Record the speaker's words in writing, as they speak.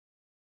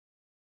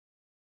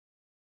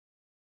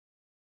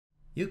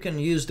You can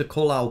use the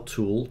callout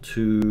tool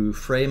to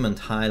frame and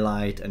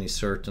highlight any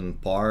certain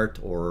part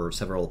or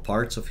several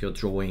parts of your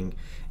drawing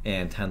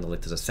and handle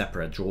it as a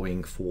separate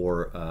drawing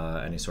for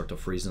any sort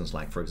of reasons,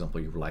 like for example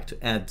you would like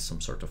to add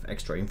some sort of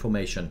extra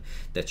information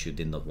that you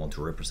did not want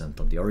to represent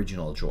on the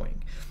original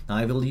drawing. Now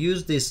I will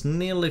use this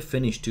nearly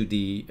finished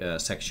 2D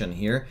section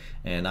here,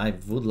 and I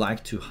would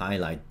like to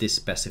highlight this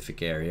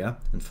specific area,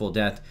 and for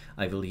that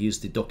I will use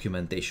the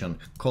documentation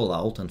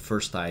callout, and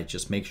first I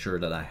just make sure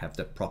that I have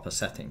the proper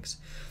settings.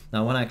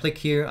 Now when I click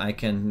here, I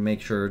can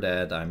make sure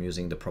that I'm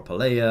using the proper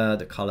layer,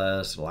 the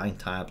colors, line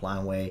type,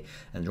 line weight,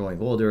 and drawing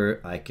order.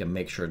 I can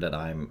make sure that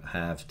I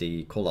have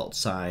the callout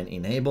sign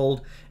enabled,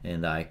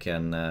 and I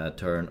can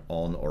turn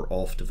on or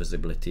off the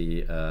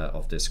visibility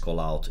of this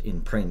callout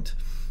in print.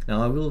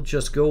 Now I will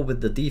just go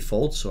with the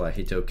default, so I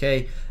hit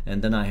OK,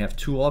 and then I have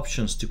two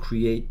options to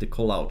create the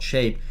callout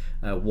shape.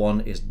 One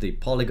is the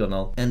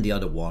polygonal and the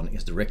other one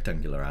is the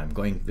rectangular. I'm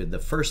going with the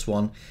first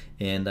one,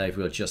 and I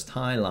will just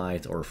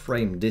highlight or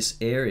frame this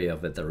area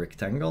with the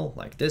rectangle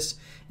like this,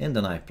 and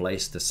then I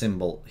place the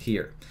symbol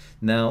here.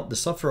 Now the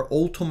software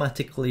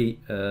automatically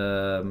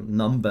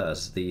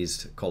numbers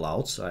these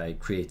callouts. I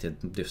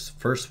created this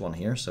first one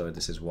here, so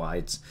this is why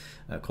it's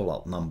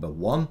callout number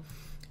 1.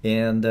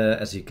 And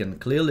as you can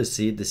clearly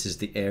see, this is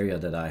the area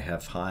that I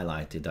have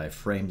highlighted, I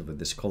framed with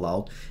this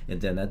callout. And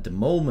then at the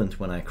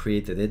moment when I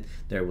created it,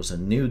 there was a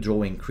new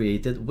drawing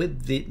created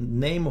with the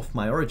name of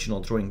my original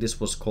drawing. This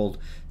was called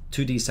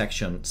 2D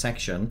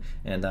section,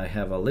 and I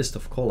have a list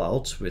of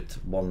callouts with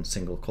one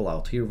single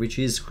callout here, which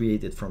is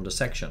created from the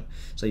section.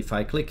 So if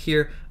I click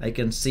here, I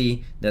can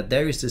see that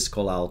there is this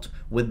callout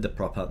with the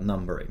proper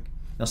numbering.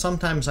 Now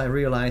sometimes I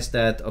realized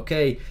that,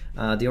 okay,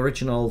 the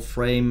original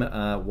frame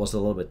was a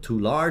little bit too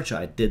large.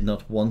 I did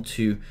not want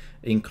to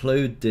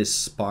include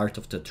this part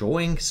of the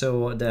drawing,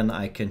 so then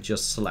I can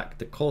just select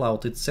the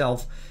callout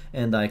itself,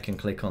 and I can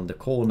click on the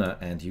corner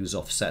and use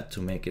offset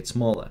to make it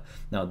smaller.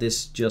 Now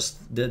this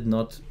just did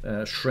not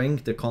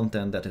shrink the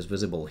content that is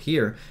visible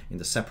here in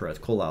the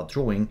separate callout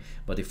drawing,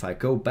 but if I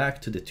go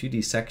back to the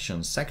 2D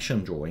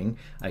section drawing,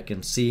 I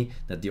can see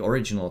that the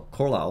original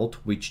callout,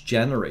 which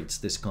generates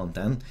this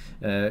content,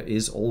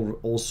 is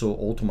also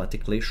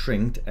automatically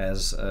shrinked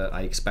as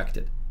I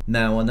expected.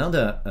 Now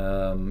another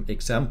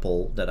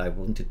example that I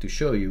wanted to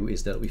show you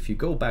is that if you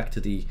go back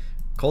to the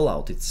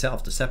callout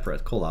itself, the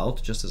separate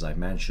callout, just as I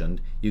mentioned,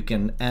 you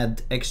can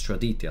add extra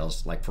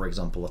details, like for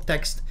example a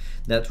text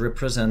that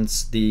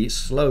represents the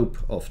slope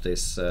of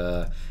this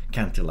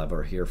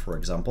cantilever here, for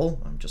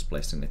example. I'm just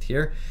placing it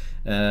here.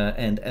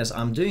 And as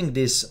I'm doing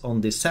this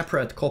on the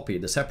separate copy,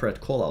 the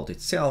separate callout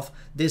itself,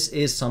 this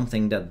is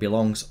something that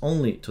belongs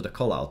only to the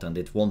callout and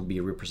it won't be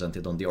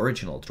represented on the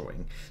original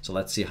drawing. So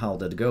let's see how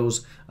that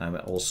goes. I'm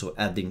also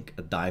adding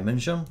a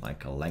dimension,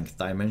 like a length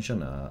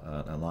dimension,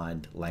 a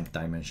aligned length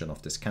dimension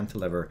of this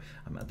cantilever.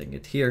 I'm adding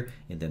it here,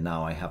 and then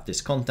now I have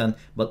this content,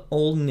 but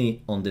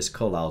only on this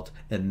callout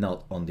and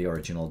not on the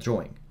original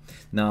drawing.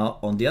 Now,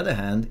 on the other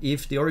hand,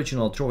 if the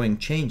original drawing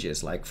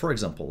changes, like for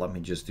example, let me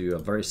just do a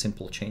very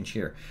simple change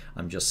here.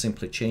 I'm just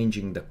simply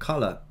changing the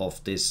color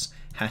of this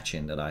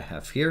hatching that I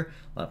have here.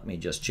 Let me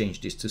just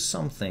change this to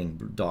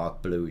something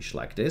dark bluish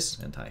like this,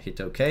 and I hit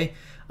OK.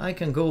 I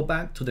can go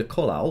back to the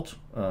callout,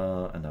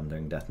 and I'm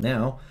doing that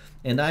now,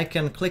 and I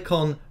can click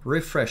on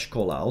refresh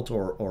callout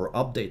or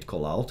update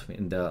callout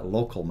in the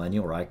local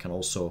menu, or I can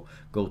also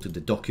go to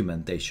the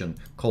documentation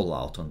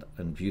callout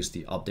and use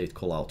the update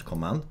callout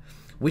command.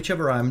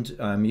 Whichever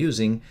I'm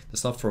using, the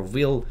software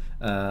will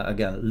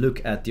again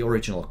look at the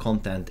original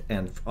content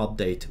and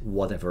update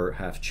whatever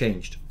have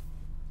changed.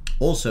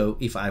 Also,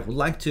 if I would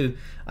like to,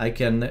 I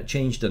can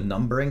change the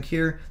numbering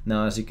here.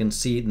 Now, as you can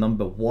see,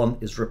 number 1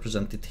 is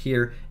represented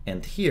here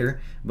and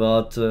here,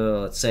 but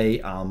let's say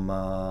I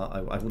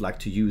would like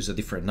to use a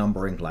different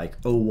numbering,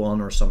 like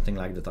 01 or something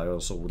like that. I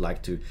also would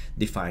like to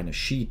define a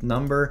sheet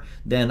number.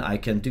 Then I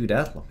can do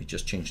that. Let me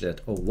just change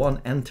that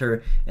 01,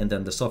 enter, and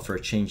then the software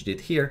changed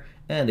it here,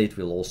 and it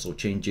will also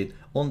change it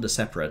on the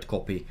separate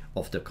copy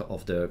of the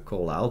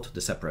callout,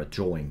 the separate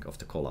drawing of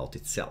the callout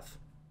itself.